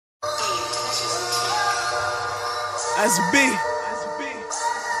That's B.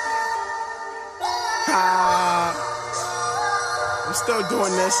 I'm still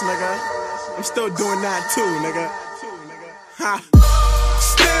doing this, nigga. I'm still doing that too, nigga.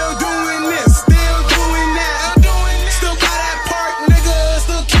 Still doing this, still doing that. Still by that park, nigga.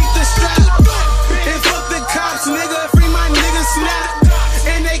 Still keep the strap. And fuck the cops, nigga. Free my nigga Snap.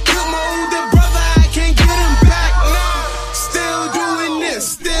 And they killed my older brother, I can't get him back. Still doing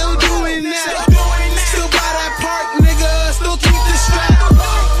this, still doing that. Still by that park, nigga. Still keep the strap.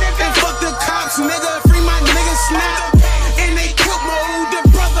 And fuck the cops, nigga. Free my nigga Snap. And they killed my older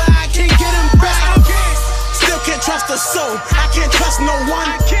brother, I can't get him back. Still can't trust a soul, I can't trust no one.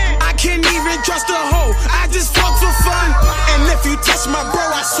 I can't even trust a hoe, I just fuck for fun. And if you touch my bro,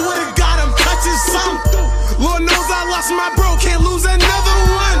 I swear to God I'm touching some. Lord knows I lost my bro, can't lose another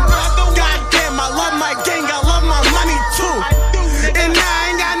one. Goddamn, I love my gang, I love my money too. And I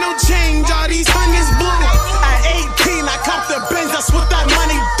ain't got no change, all these hundreds blue. At 18, I copped the Benz, that's what that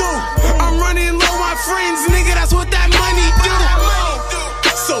money do. I'm running low on friends, nigga, that's what that money do.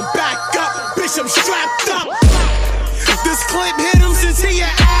 So back up, bitch, I'm strapped up. This clip hit him since he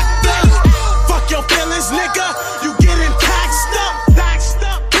an actor. Fuck your feelings, nigga, you getting taxed up.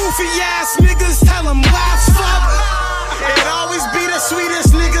 Goofy ass niggas, tell him laugh up. It always be the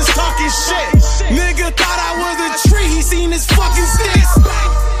sweetest niggas talking shit. Nigga thought I was a tree, he seen his fucking sticks.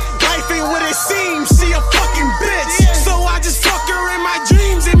 Life ain't what it seems, she a fucking bitch. So I just fuck her in my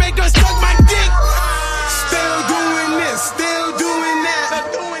dreams and make her suck my dick. Still doing this, still doing that.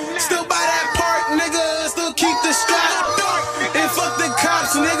 Still by that park, nigga, still keep the strap. And fuck the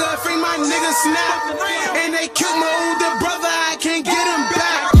cops, nigga, free my nigga Snap. And they killed my older brother, I can't get him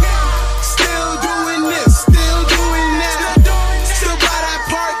back. Still doing this, still doing that. Still by that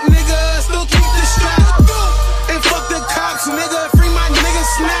park, nigga, still keep the strap. And fuck the cops, nigga, free my nigga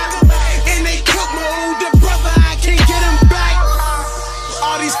Snap. And they killed my older brother, I can't get him back.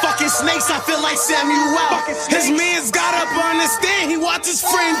 All these fucking snakes, I feel like Samuel. His man's got up on the stand, he watched his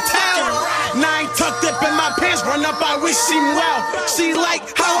friend tell. Now I ain't tucked up in my pants, run up, I wish him well. She like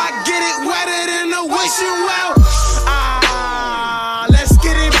how I get it wetter than a wishing well. Let's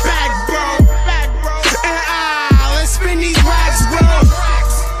get it back, bro. And let's spin these racks, bro.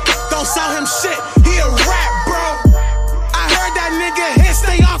 Don't sell him shit, he a rap, bro. I heard that nigga here,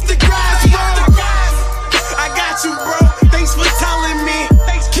 stay off the grass, bro. I got you, bro, thanks for telling me.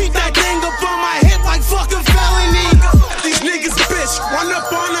 Keep that thing up on my hip like fuck a felony. These niggas bitch, run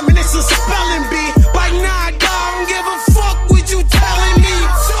up on them and it's a spelling bee. Like nah, dawg, don't give a fuck what you telling me.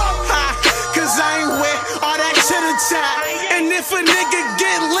 Cause I ain't with all that chitter chat. And if a nigga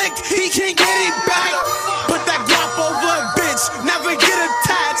get licked, he can't get it back. Put that guap over a bitch, never get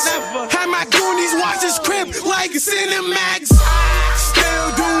attached. Had my goonies watch his crib like Cinemax. Still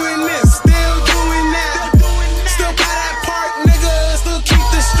doing this, still doing that. Still by that park, nigga, still keep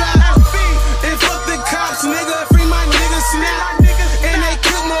the strap. And fuck the cops, nigga, free my nigga Snap. And they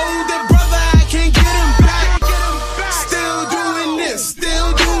killed my older brother, I can't get him back. Still doing this,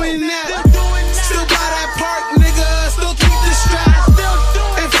 still doing that. Still by that park, nigga, still keep the strap.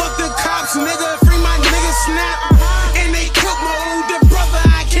 And fuck the cops, nigga, free my nigga Snap. And they killed my older brother,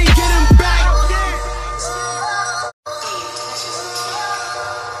 I can't get him back.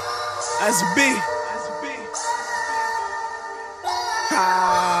 That's B.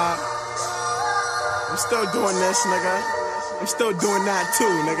 I'm still doing this, nigga. I'm still doing that too,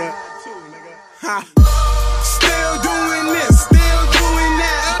 nigga. Still doing this, still doing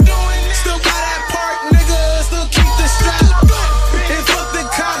that. Still by that park, nigga, still keep the strap. And fuck the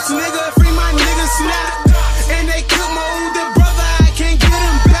cops, nigga, free my nigga Snap. And they killed my older brother, I can't get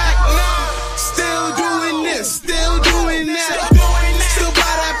him back. Still doing this, still doing that. Still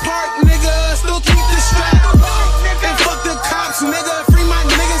by that park, nigga, still keep the strap. And fuck the cops, nigga, free my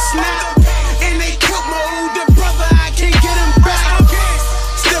nigga Snap. And they killed my older brother, I can't get him back.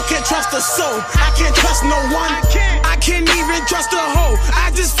 Still can't trust a soul, I can't trust no one. I can't even trust a hoe,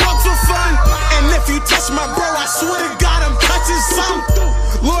 I just fuck for fun.